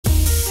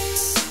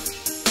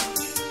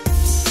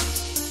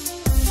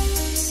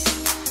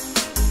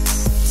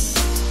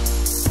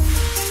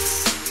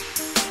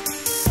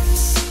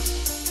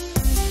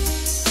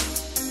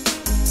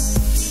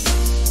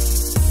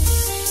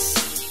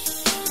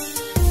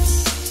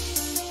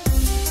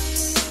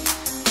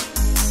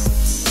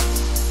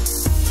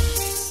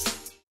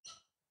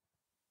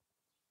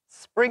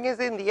Spring is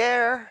in the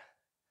air,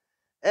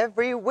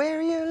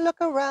 everywhere you look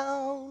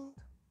around.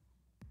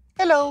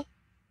 Hello,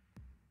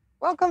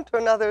 welcome to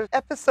another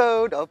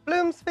episode of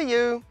Blooms for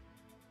You,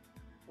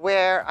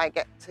 where I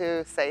get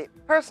to say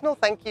personal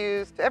thank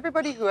yous to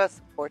everybody who has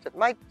supported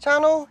my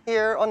channel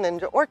here on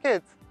Ninja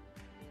Orchids.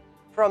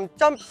 From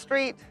Jump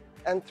Street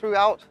and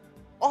throughout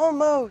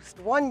almost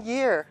 1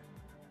 year.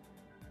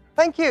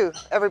 Thank you,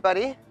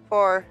 everybody,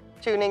 for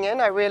tuning in.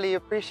 I really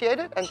appreciate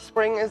it. And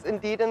spring is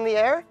indeed in the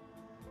air.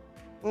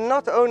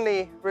 Not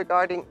only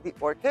regarding the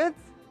orchids,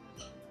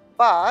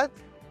 but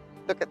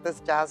look at this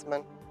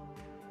jasmine.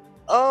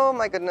 Oh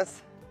my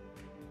goodness.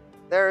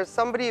 There is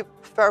somebody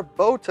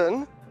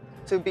verboten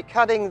to be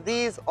cutting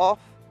these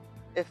off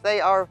if they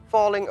are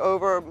falling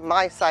over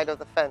my side of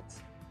the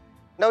fence.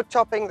 No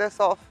chopping this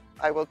off.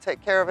 I will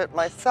take care of it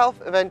myself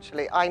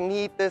eventually. I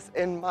need this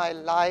in my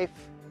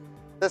life.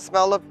 The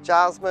smell of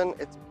jasmine,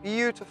 it's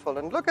beautiful.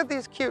 And look at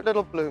these cute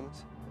little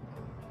blooms.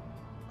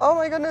 Oh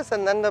my goodness,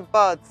 and then the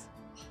buds.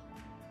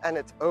 And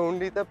it's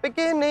only the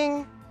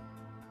beginning.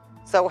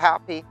 So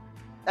happy.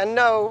 And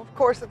no, of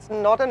course it's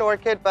not an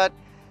orchid, but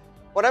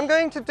what I'm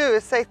going to do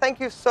is say thank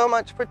you so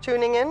much for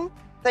tuning in.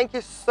 Thank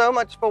you so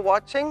much for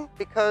watching,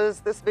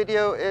 because this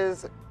video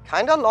is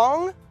kind of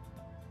long.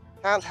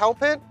 Can't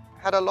help it.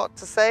 Had a lot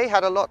to say,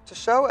 had a lot to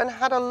show, and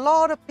had a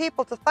lot of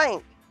people to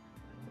thank.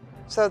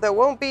 So there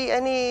won't be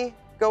any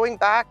going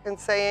back and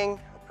saying,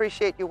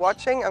 appreciate you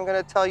watching. I'm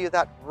going to tell you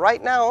that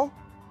right now,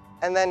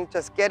 and then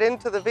just get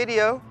into the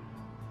video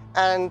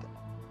and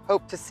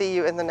hope to see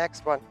you in the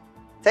next one.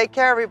 Take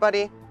care,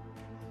 everybody.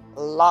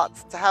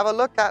 Lots to have a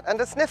look at and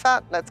to sniff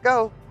at. Let's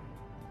go.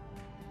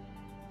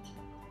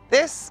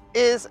 This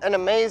is an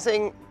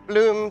amazing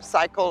bloom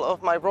cycle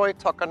of my Roy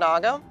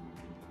Tokunaga.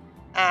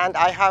 And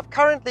I have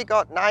currently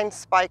got 9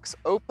 spikes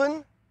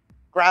open.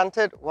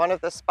 Granted, one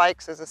of the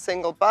spikes is a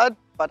single bud,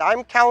 but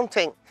I'm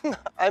counting.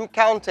 I'm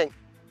counting.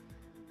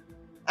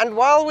 And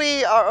while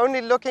we are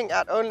only looking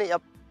at only a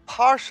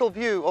partial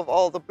view of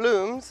all the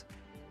blooms,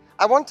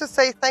 I want to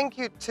say thank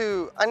you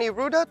to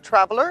Aniruddha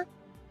Traveler,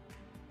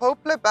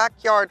 Pople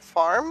Backyard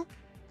Farm,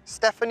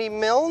 Stephanie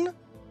Milne,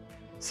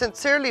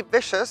 Sincerely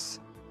Vicious,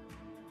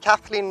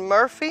 Kathleen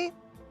Murphy,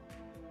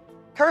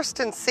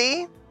 Kirsten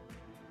C.,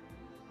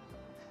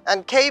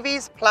 and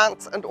KV's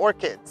Plants and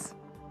Orchids.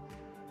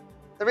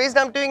 The reason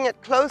I'm doing it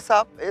close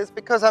up is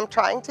because I'm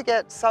trying to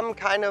get some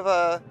kind of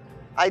a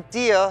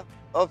idea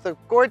of the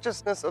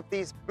gorgeousness of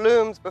these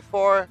blooms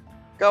before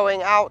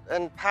going out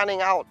and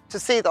panning out to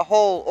see the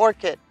whole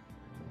orchid.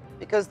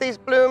 Because these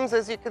blooms,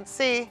 as you can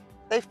see,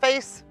 they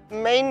face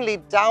mainly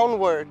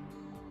downward.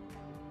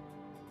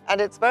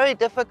 And it's very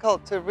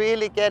difficult to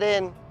really get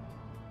in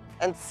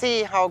and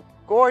see how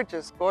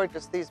gorgeous,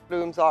 gorgeous these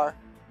blooms are.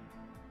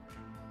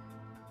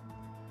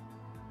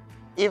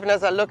 Even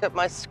as I look at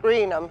my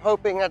screen, I'm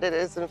hoping that it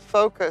is in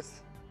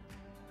focus.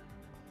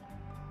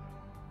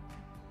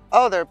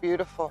 Oh, they're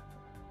beautiful.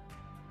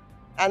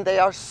 And they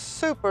are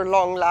super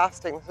long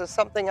lasting. So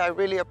something I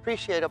really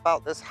appreciate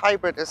about this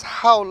hybrid is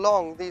how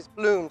long these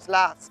blooms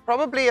last.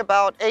 Probably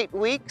about 8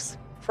 weeks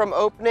from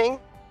opening,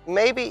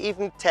 maybe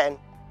even 10.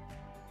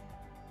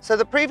 So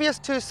the previous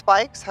 2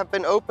 spikes have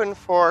been open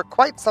for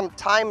quite some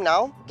time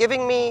now,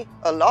 giving me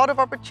a lot of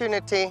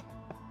opportunity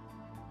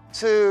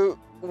to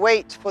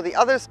wait for the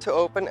others to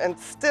open and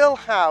still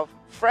have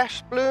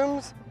fresh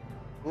blooms,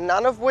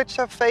 none of which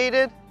have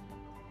faded,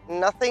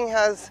 nothing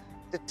has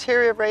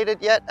deteriorated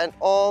yet, and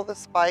all the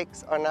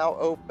spikes are now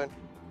open.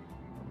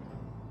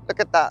 Look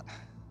at that.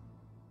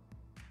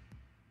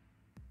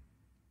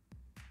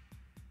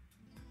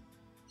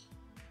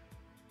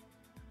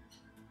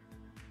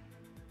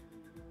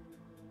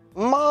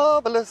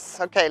 Marvelous.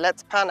 Okay,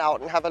 let's pan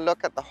out and have a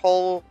look at the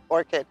whole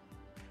orchid.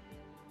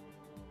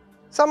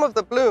 Some of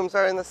the blooms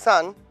are in the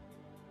sun,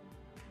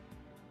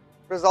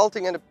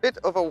 resulting in a bit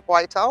of a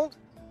whiteout,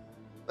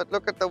 but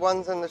look at the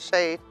ones in the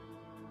shade.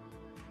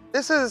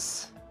 This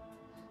is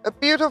a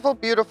beautiful,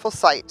 beautiful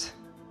sight.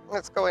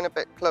 Let's go in a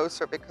bit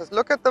closer because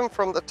look at them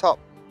from the top.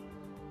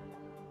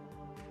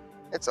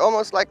 It's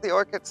almost like the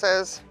orchid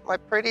says, my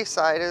pretty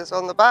side is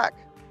on the back.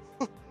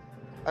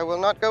 I will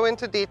not go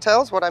into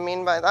details what I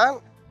mean by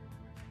that.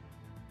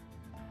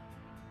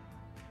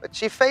 But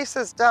she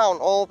faces down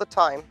all the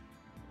time.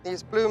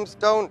 These blooms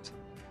don't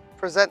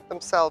present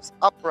themselves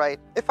upright.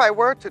 If I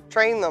were to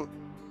train them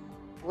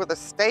with a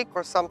stake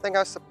or something,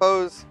 I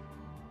suppose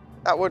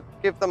that would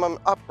give them an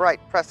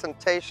upright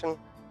presentation.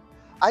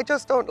 I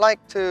just don't like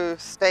to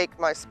stake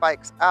my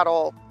spikes at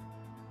all.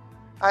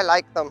 I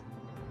like them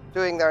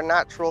doing their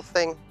natural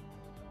thing.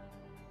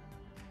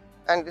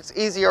 And it's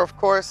easier, of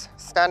course,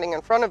 standing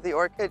in front of the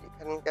orchid. You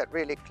can get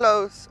really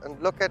close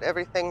and look at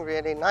everything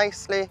really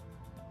nicely.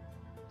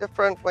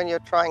 Different when you're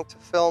trying to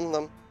film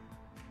them.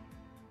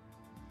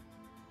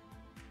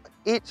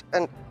 Each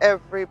and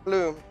every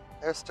bloom,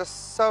 there's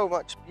just so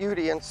much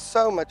beauty and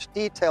so much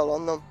detail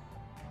on them.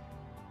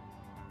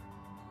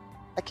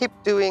 I keep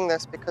doing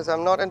this because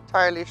I'm not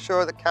entirely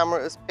sure the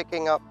camera is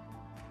picking up.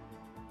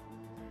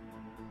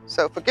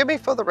 So forgive me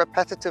for the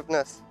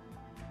repetitiveness.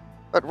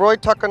 But Roy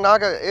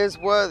Tokunaga is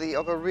worthy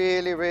of a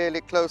really,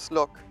 really close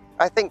look.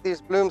 I think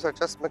these blooms are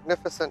just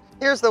magnificent.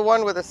 Here's the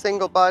one with a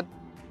single bud.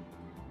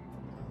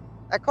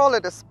 I call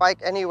it a spike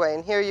anyway,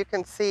 and here you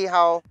can see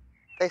how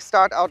they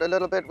start out a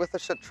little bit with the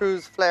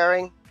chartreuse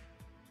flaring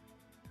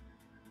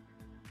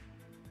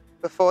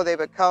before they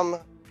become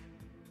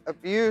a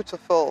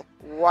beautiful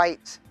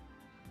white.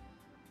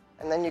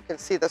 And then you can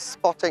see the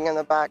spotting in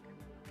the back.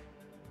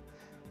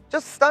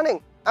 Just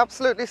stunning,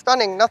 absolutely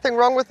stunning. Nothing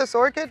wrong with this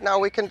orchid. Now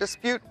we can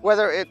dispute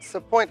whether it's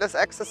a pointless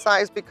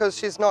exercise because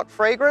she's not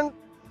fragrant.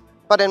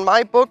 But in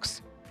my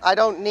books, I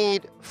don't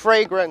need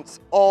fragrance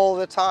all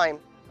the time.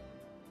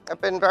 I've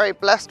been very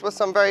blessed with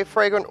some very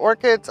fragrant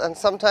orchids, and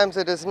sometimes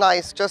it is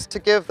nice just to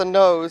give the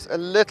nose a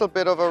little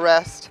bit of a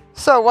rest.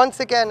 So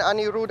once again,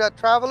 Aniruddha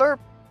Traveler,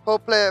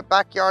 Pople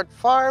Backyard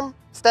Farm,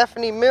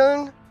 Stephanie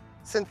Milne,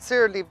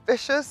 Sincerely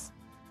Vicious,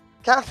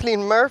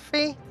 Kathleen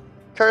Murphy,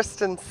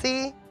 Kirsten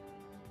C.,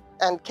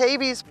 and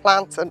KV's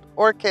Plants and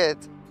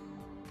Orchids.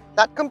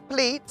 That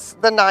completes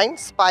the 9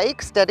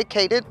 spikes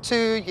dedicated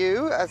to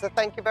you as a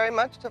thank you very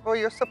much for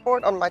your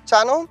support on my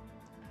channel.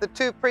 The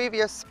 2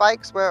 previous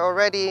spikes were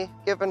already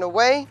given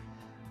away,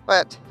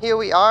 but here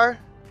we are.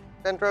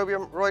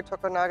 Dendrobium Roy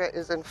Tokunaga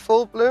is in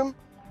full bloom.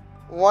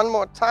 One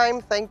more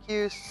time, thank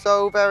you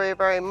so very,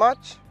 very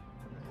much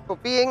for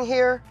being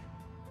here.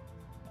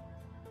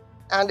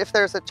 And if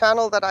there's a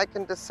channel that I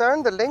can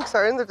discern, the links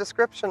are in the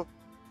description.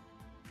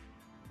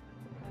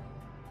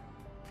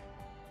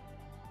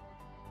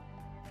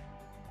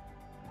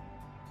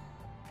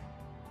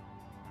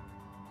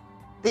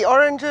 The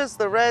oranges,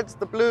 the reds,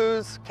 the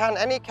blues, can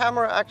any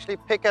camera actually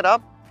pick it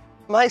up?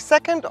 My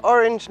second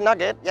orange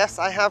nugget, yes,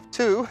 I have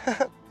 2,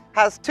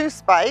 has 2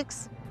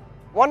 spikes,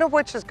 one of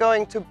which is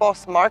going to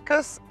Boss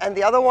Marcus and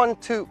the other one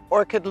to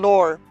Orchid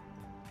Lore.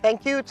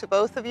 Thank you to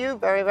both of you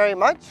very, very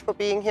much for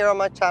being here on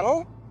my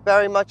channel.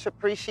 Very much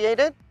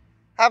appreciated.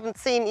 Haven't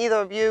seen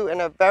either of you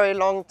in a very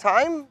long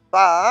time,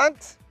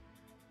 but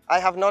I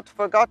have not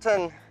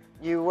forgotten.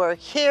 You were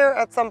here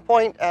at some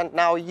point and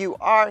now you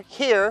are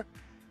here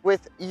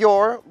with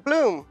your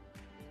bloom,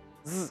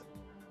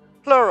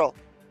 plural,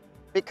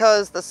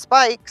 because the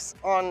spikes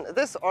on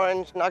this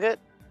orange nugget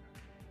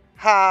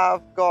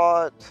have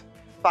got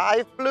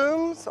 5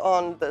 blooms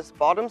on this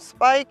bottom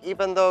spike,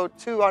 even though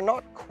 2 are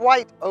not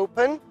quite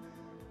open.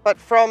 But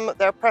from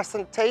their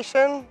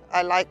presentation,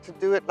 I like to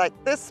do it like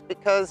this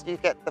because you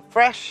get the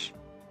fresh,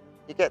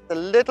 you get the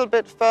little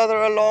bit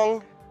further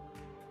along,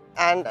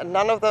 and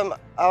none of them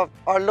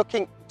are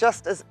looking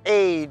just as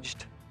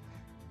aged.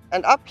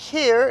 And up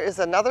here is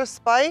another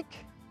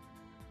spike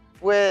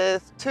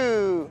with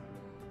 2,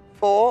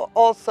 4,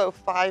 also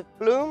 5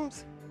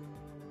 blooms.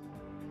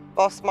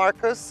 Boss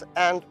Marcus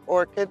and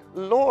Orchid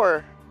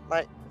Lore,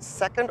 my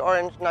second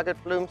orange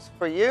nugget blooms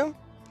for you.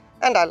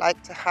 And I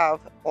like to have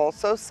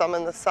also some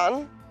in the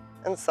sun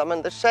and some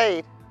in the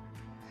shade.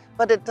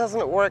 But it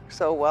doesn't work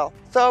so well.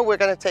 So we're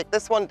going to take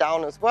this one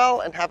down as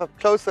well and have a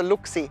closer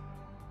look-see.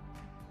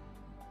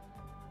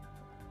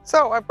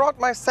 So I brought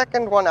my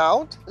second one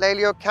out,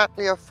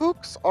 Leliocattleya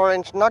Fuchs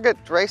Orange Nugget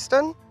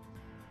Dresden.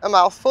 A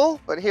mouthful,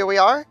 but here we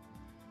are.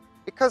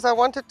 Because I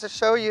wanted to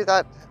show you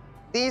that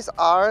these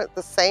are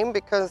the same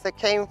because they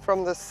came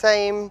from the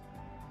same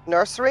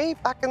nursery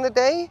back in the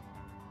day.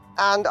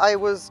 And I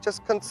was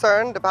just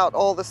concerned about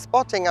all the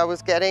spotting I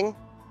was getting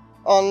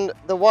on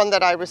the one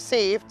that I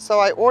received. So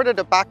I ordered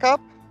a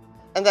backup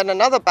and then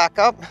another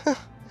backup,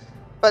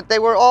 but they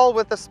were all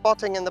with the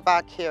spotting in the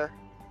back here.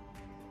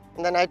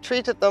 And then I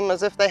treated them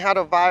as if they had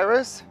a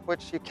virus,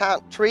 which you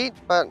can't treat,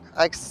 but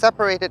I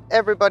separated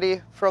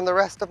everybody from the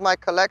rest of my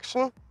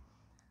collection.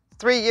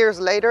 3 years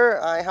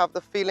later, I have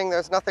the feeling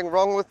there's nothing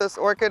wrong with this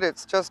orchid.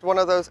 It's just one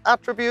of those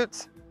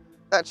attributes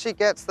that she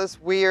gets this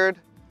weird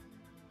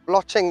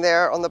blotching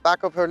there on the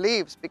back of her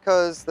leaves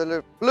because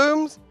the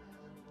blooms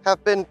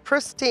have been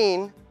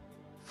pristine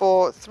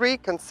for 3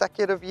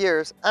 consecutive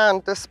years.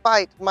 And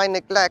despite my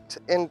neglect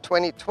in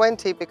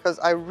 2020, because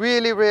I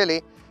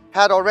really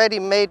had already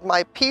made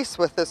my peace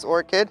with this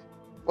orchid,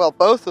 well,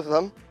 both of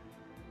them,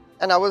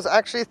 and I was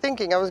actually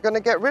thinking I was going to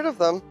get rid of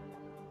them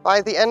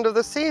by the end of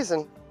the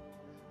season.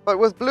 But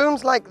with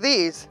blooms like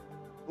these,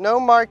 no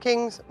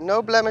markings,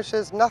 no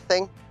blemishes,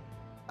 nothing,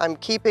 I'm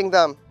keeping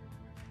them.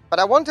 But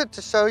I wanted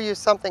to show you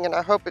something, and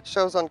I hope it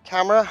shows on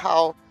camera,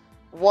 how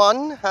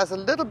one has a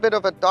little bit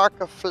of a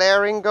darker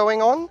flaring going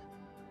on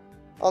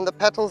the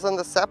petals and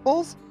the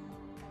sepals,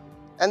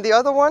 and the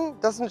other one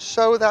doesn't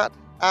show that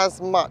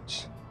as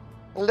much.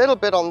 A little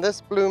bit on this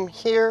bloom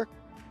here,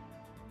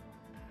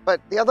 but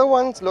the other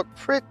ones look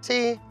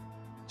pretty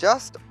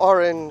just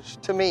orange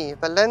to me.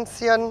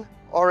 Valencian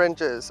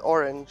oranges,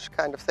 orange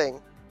kind of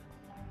thing.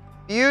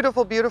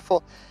 Beautiful,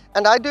 beautiful.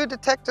 And I do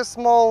detect a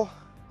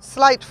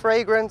slight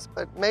fragrance,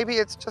 but maybe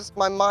it's just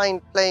my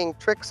mind playing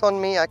tricks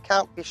on me. I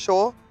can't be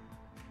sure.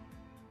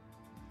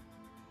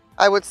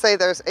 I would say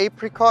there's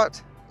apricot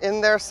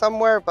in there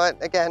somewhere,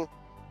 but again,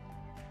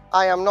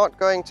 I am not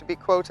going to be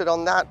quoted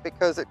on that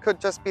because it could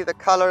just be the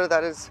color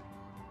that is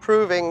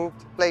proving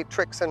to play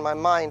tricks in my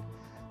mind.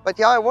 But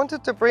yeah, I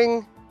wanted to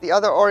bring the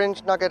other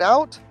orange nugget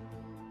out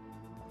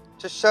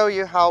to show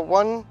you how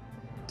one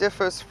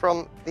differs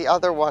from the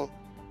other one.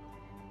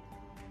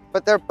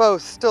 But they're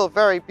both still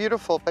very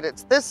beautiful. But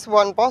it's this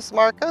one, Boss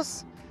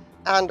Marcus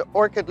and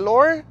Orchid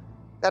Lore,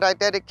 that I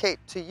dedicate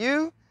to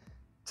you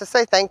to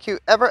say thank you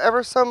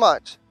ever so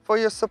much for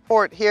your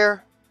support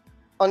here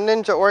on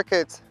Ninja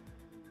Orchids.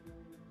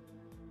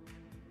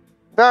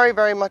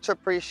 Very much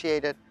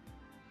appreciated.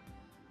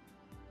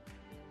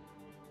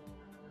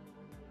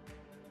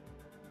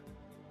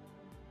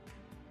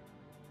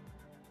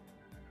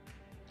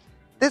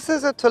 This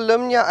is a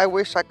Tolumnia I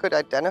wish I could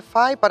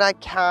identify, but I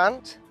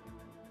can't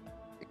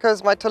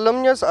because my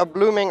Tolumnias are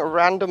blooming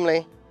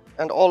randomly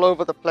and all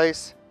over the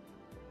place.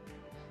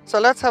 So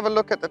let's have a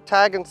look at the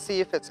tag and see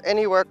if it's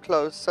anywhere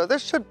close. So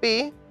this should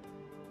be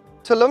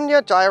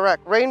Tolumnia Gyrac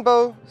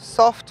Rainbow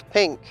Soft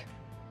Pink.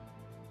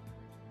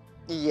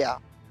 Yeah.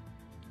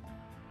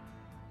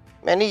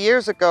 Many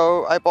years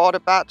ago, I bought a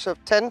batch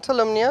of 10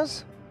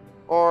 Tolumnias,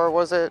 or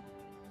was it?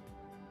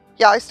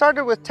 Yeah, I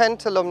started with 10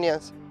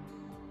 Tolumnias.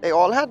 They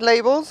all had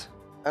labels,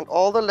 and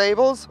all the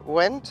labels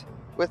went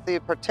with the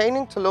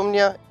pertaining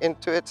Tolumnia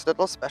into its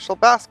little special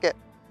basket.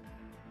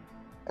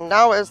 And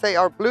now as they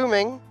are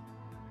blooming,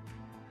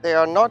 they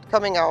are not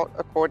coming out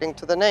according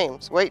to the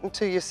names. Wait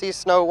until you see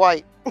Snow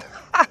White.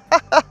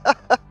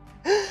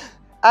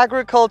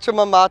 Agriculture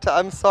Mamata,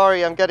 I'm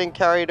sorry, I'm getting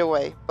carried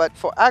away. But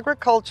for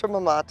Agriculture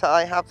Mamata,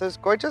 I have this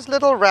gorgeous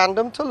little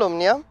random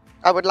Tolumnia.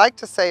 I would like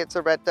to say it's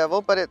a Red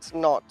Devil, but it's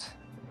not.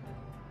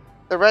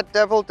 The Red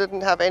Devil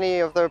didn't have any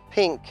of the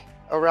pink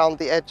around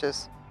the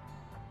edges.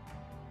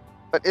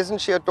 But isn't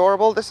she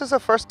adorable? This is a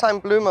first-time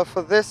bloomer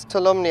for this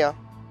Tolumnia.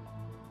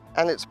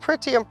 And it's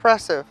pretty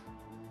impressive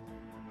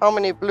how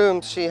many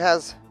blooms she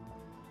has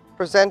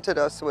presented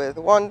us with.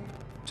 1,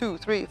 2,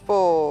 3,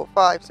 4,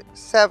 5, 6,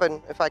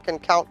 7, if I can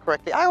count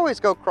correctly. I always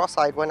go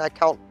cross-eyed when I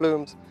count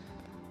blooms.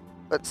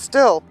 But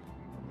still,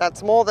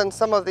 that's more than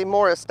some of the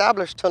more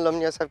established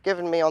Tolumnias have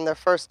given me on their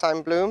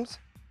first-time blooms.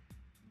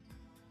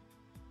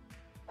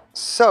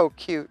 So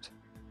cute.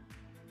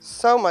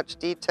 So much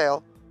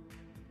detail.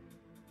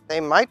 They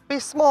might be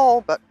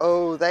small, but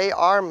oh, they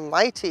are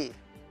mighty.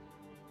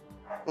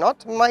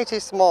 Not mighty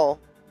small,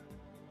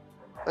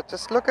 but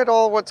just look at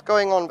all what's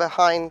going on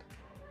behind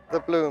the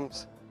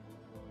blooms.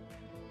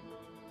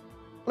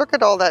 Look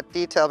at all that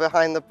detail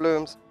behind the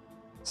blooms.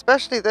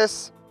 Especially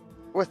this,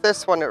 with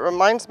this one, it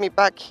reminds me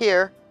back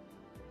here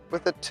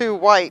with the 2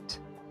 white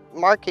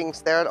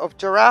markings there of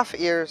giraffe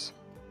ears.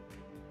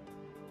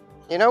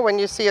 You know, when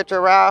you see a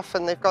giraffe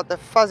and they've got the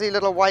fuzzy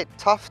little white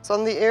tufts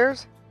on the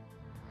ears,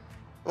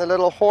 the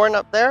little horn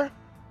up there,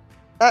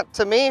 that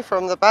to me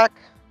from the back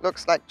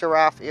looks like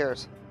giraffe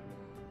ears.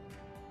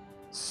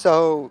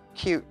 So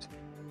cute.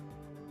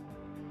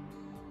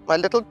 My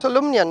little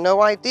Tolumnia,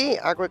 no ID,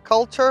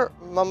 Agriculture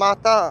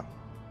Mamata.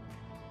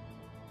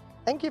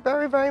 Thank you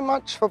very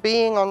much for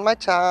being on my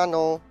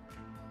channel.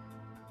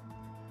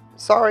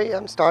 Sorry,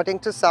 I'm starting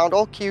to sound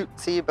all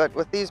cutesy, but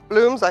with these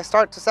blooms I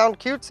start to sound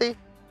cutesy.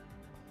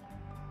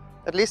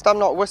 At least I'm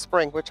not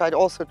whispering, which I'd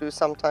also do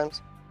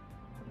sometimes.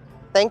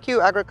 Thank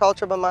you,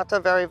 Agriculture Mamata,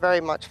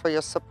 very much for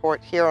your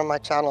support here on my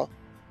channel.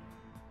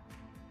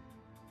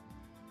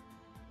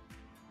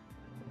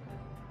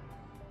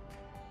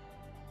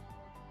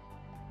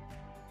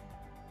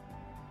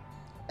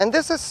 And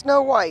this is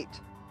Snow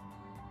White.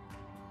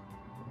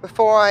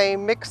 Before I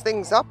mix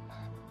things up,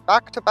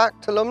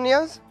 back-to-back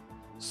Tolumnias,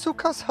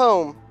 Suka's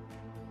Home.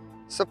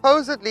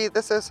 Supposedly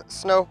this is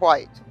Snow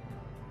White.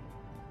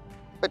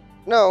 But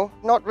no,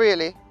 not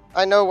really.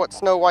 I know what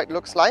Snow White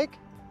looks like,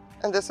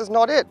 and this is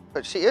not it.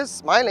 But she is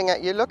smiling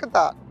at you, look at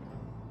that.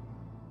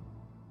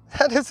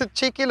 That is a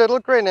cheeky little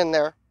grin in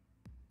there.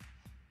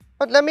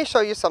 But let me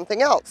show you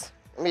something else.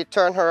 Let me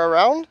turn her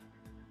around.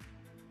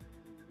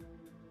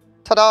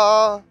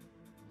 Ta-da!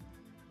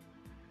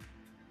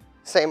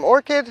 Same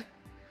orchid,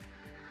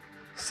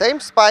 same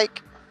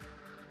spike,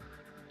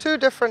 2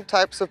 different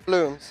types of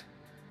blooms.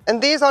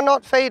 And these are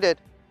not faded.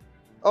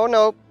 Oh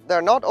no,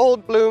 they're not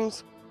old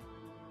blooms.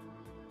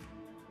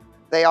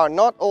 They are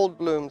not old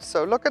blooms,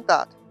 so look at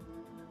that.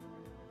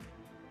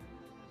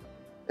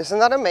 Isn't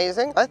that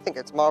amazing? I think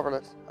it's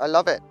marvelous. I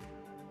love it.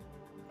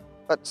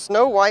 But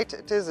Snow White,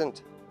 it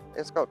isn't.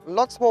 It's got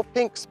lots more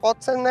pink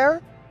spots in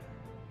there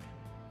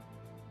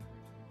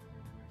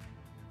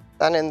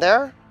than in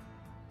there.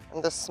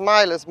 And the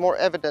smile is more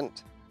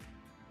evident.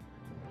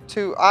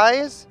 2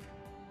 eyes,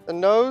 the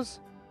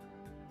nose,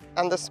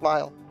 and the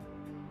smile.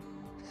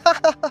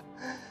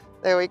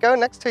 There we go,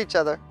 next to each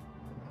other.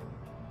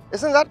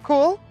 Isn't that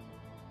cool?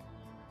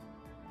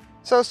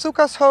 So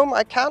Suka's Home,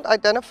 I can't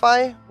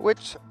identify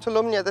which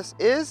Tolumnia this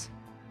is.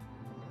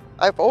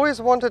 I've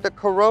always wanted a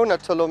Corona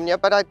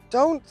Tolumnia, but I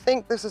don't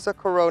think this is a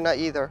Corona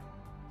either.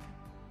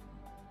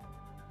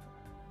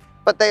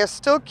 But they are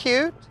still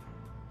cute.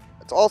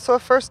 It's also a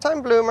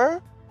first-time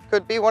bloomer.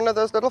 Could be one of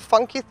those little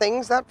funky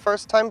things that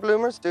first-time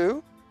bloomers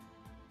do.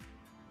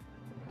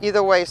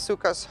 Either way,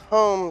 Suka's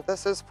Home,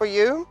 this is for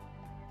you.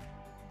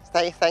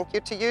 Say thank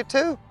you to you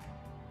too.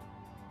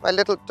 My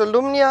little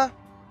Tolumnia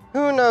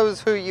Who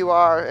knows who you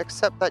are,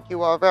 except that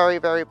you are very,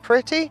 very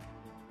pretty.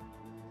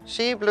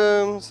 She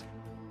blooms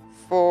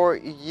for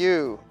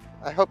you.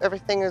 I hope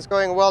everything is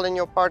going well in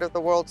your part of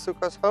the world,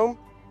 Suko's home.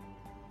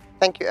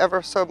 Thank you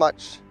ever so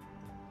much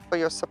for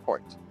your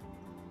support.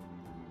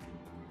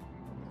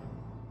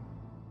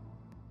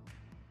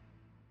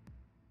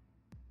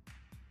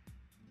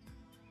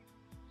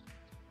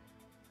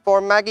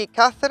 For Maggie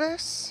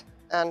Cáceres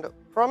and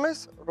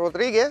Promise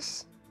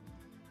Rodriguez,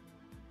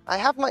 I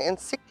have my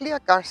Encyclia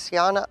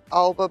Garciana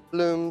alba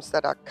blooms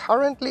that are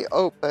currently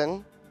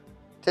open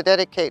to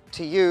dedicate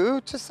to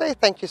you, to say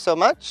thank you so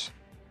much.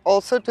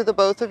 Also to the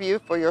both of you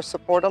for your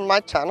support on my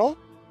channel.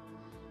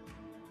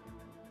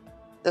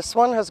 This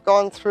one has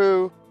gone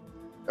through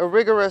a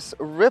rigorous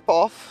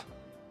rip-off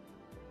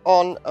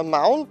on a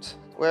mount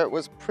where it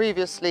was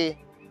previously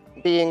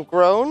being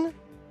grown,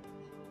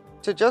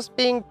 to just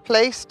being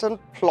placed and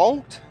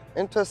plonked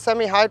into a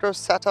semi-hydro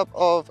setup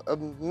of a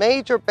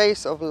major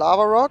base of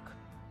lava rock,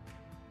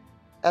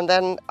 and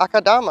then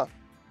Akadama.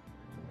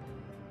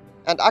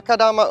 And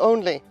Akadama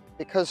only,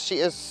 because she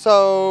is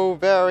so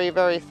very,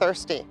 very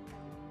thirsty.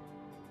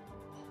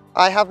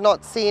 I have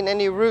not seen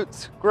any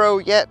roots grow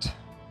yet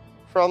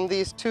from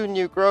these two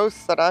new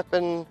growths that I've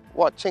been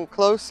watching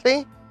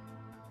closely.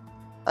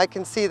 I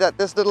can see that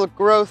this little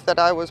growth that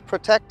I was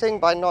protecting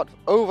by not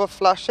over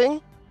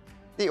flushing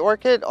the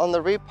orchid on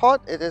the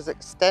repot, it is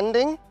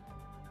extending.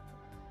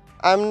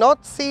 I'm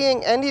not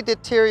seeing any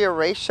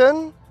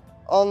deterioration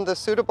on the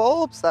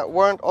pseudobulbs that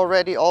weren't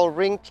already all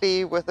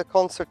wrinkly with the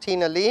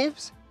concertina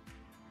leaves.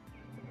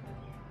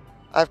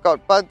 I've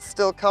got buds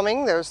still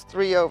coming, there's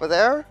 3 over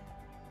there.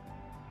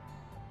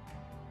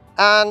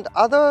 And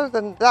other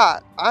than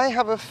that, I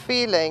have a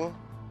feeling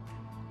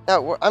that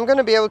I'm going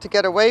to be able to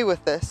get away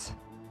with this.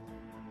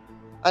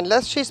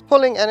 Unless she's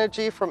pulling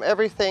energy from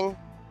everything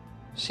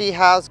she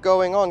has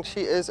going on.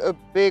 She is a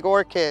big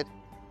orchid.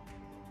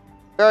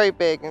 Very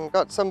big, and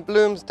got some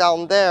blooms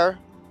down there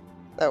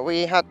that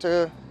we had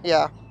to,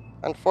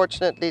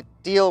 unfortunately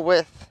deal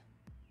with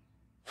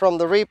from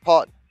the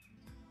repot.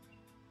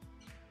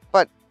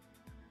 But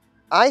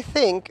I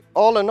think,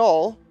 all in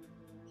all,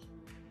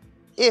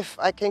 if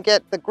I can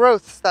get the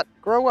growths that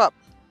grow up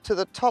to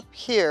the top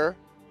here,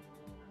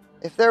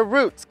 if their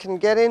roots can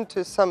get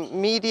into some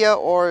media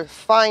or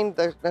find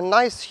a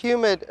nice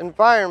humid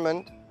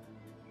environment,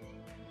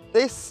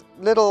 this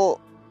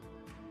little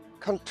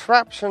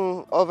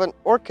contraption of an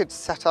orchid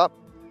setup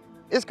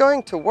is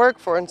going to work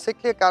for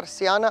Encyclia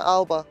Garciana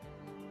alba.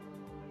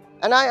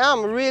 And I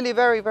am really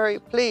very, very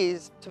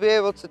pleased to be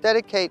able to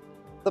dedicate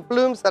the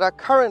blooms that are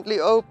currently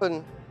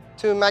open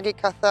to Maggie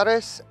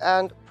Cáceres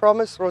and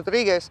Promise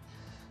Rodriguez,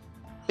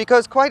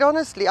 because quite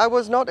honestly, I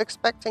was not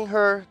expecting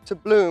her to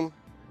bloom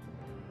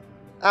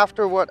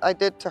after what I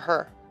did to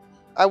her.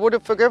 I would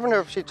have forgiven her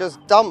if she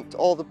just dumped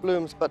all the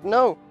blooms, but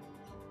no.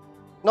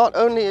 Not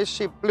only is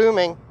she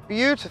blooming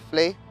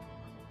beautifully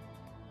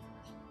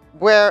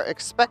where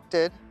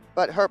expected,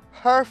 but her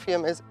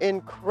perfume is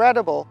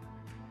incredible.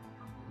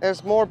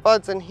 There's more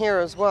buds in here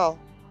as well.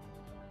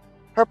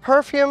 Her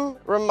perfume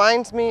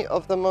reminds me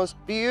of the most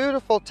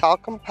beautiful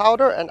talcum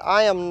powder, and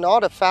I am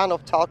not a fan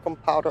of talcum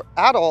powder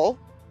at all.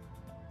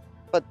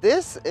 But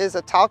this is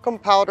a talcum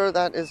powder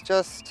that is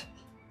just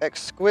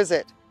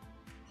exquisite.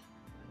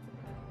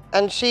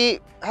 And she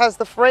has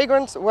the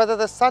fragrance whether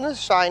the sun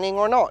is shining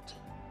or not,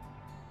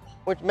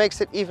 which makes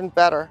it even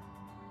better,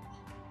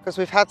 because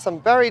we've had some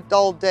very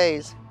dull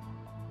days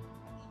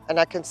and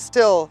I can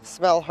still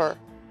smell her.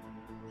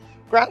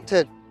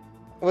 Granted,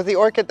 with the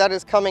orchid that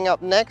is coming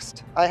up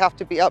next, I have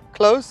to be up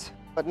close,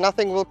 but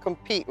nothing will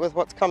compete with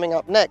what's coming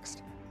up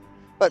next.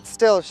 But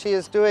still, she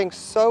is doing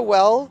so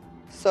well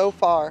so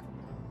far.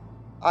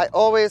 I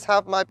always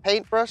have my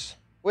paintbrush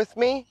with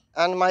me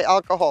and my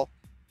alcohol,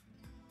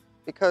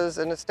 because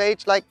in a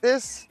stage like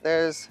this,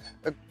 there's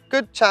a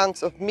good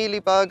chance of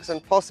mealybugs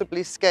and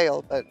possibly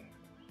scale. But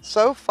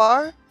so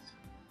far,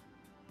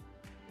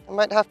 I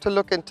might have to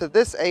look into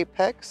this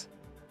apex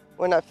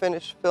when I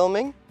finish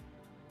filming.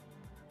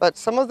 But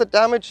some of the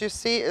damage you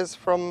see is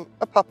from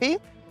a puppy.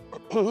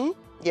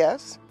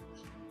 Yes.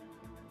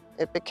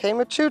 It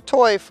became a chew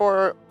toy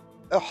for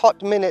a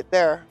hot minute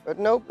there, but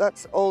nope,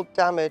 that's old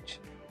damage.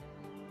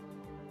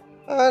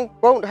 And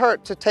won't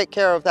hurt to take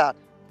care of that.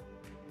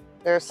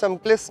 There's some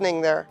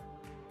glistening there.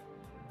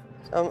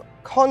 So I'm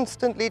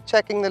constantly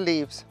checking the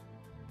leaves,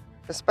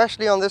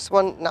 especially on this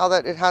one now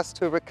that it has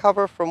to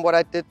recover from what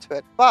I did to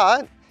it.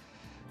 But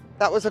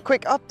that was a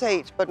quick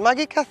update. But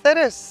Maggie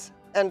Cáceres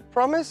and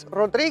Promise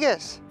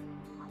Rodriguez,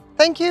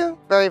 thank you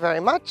very, very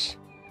much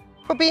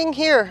for being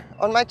here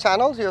on my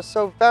channel. You're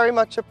so very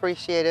much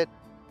appreciated.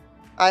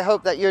 I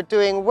hope that you're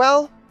doing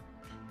well.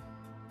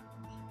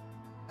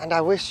 And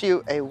I wish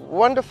you a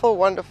wonderful,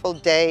 wonderful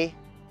day.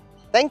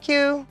 Thank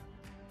you.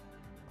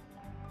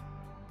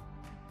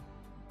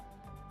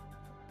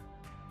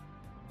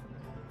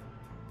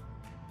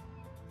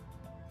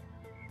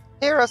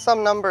 Here are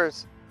some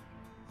numbers.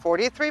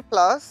 43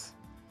 plus,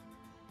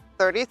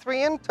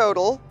 33 in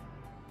total,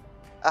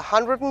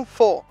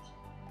 104.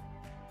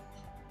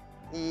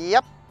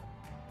 Yep.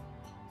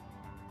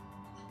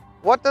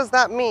 What does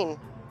that mean?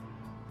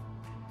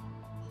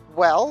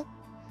 Well,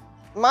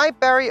 my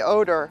berry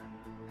odor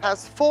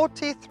has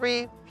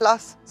 43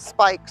 plus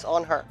spikes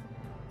on her.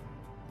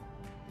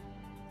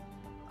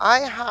 I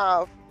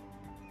have,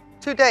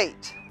 to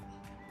date,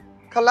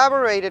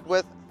 collaborated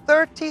with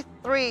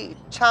 33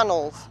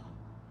 channels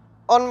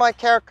on my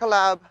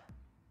CareCollab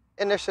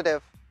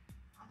initiative.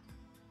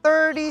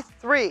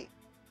 33.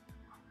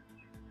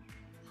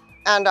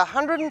 And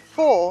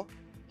 104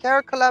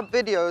 CareCollab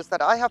videos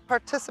that I have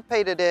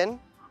participated in,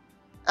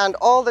 and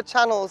all the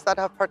channels that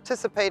have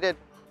participated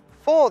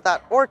for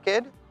that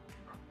orchid.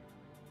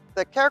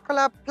 The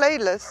CareCollab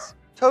playlist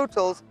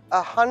totals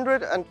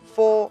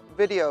 104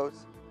 videos.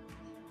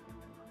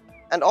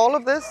 And all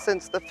of this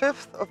since the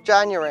 5th of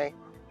January.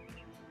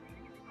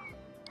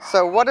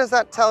 So what does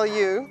that tell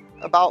you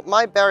about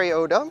my berry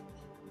odor?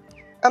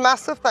 A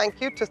massive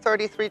thank you to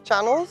 33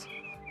 channels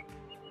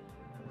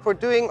for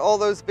doing all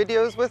those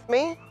videos with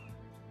me,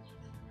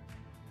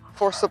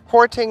 for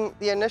supporting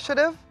the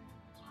initiative.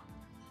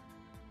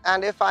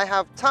 And if I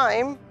have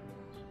time,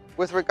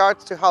 with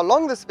regards to how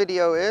long this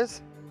video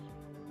is,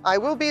 I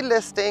will be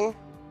listing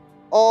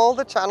all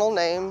the channel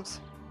names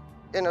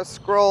in a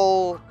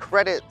scroll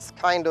credits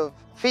kind of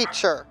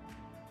feature.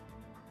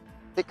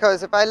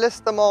 Because if I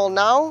list them all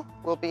now,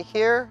 we'll be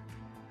here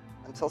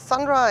until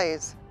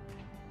sunrise.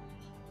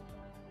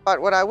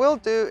 But what I will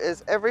do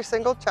is every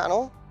single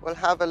channel will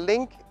have a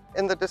link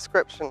in the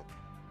description,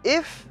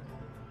 if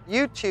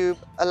YouTube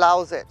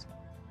allows it.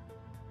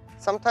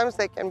 Sometimes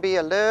they can be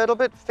a little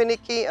bit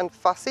finicky and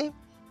fussy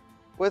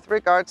with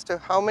regards to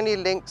how many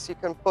links you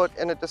can put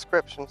in a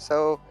description.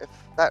 So if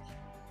that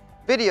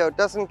video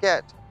doesn't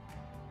get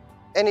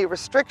any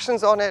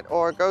restrictions on it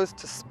or goes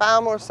to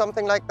spam or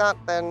something like that,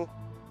 then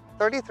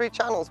 33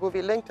 channels will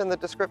be linked in the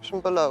description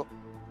below.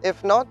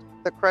 If not,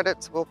 the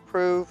credits will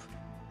prove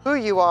who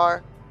you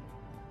are,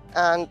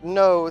 and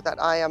know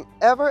that I am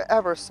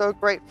ever so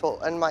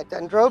grateful. And my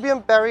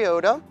Dendrobium berry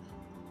odor,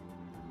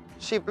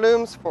 she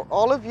blooms for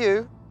all of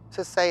you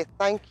to say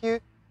thank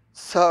you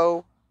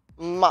so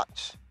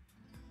much.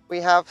 We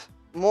have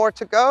more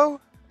to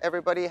go.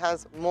 Everybody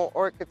has more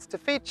orchids to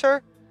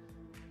feature.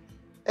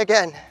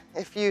 Again,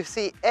 if you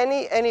see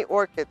any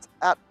orchids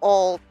at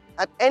all,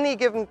 at any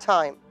given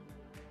time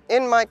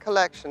in my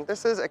collection,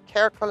 this is a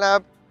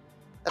CareCollab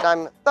that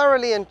I'm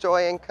thoroughly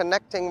enjoying,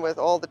 connecting with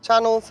all the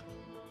channels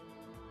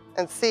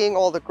and seeing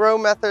all the grow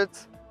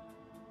methods.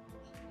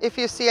 If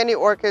you see any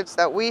orchids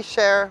that we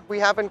share, we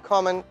have in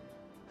common,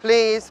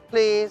 please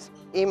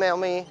email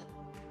me.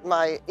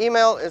 My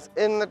email is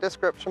in the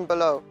description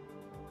below.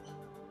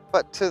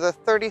 But to the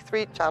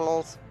 33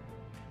 channels,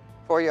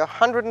 for your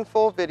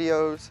 104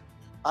 videos,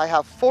 I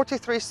have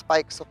 43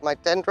 spikes of my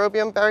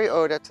Dendrobium berry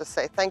odor to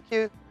say thank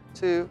you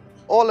to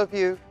all of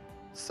you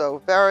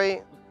so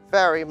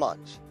very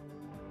much.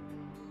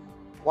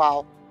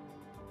 Wow.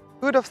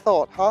 Who'd have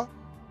thought, huh?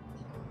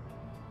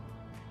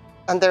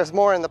 And there's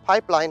more in the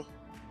pipeline.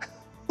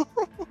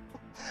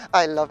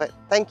 I love it.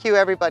 Thank you,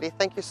 everybody.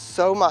 Thank you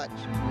so much.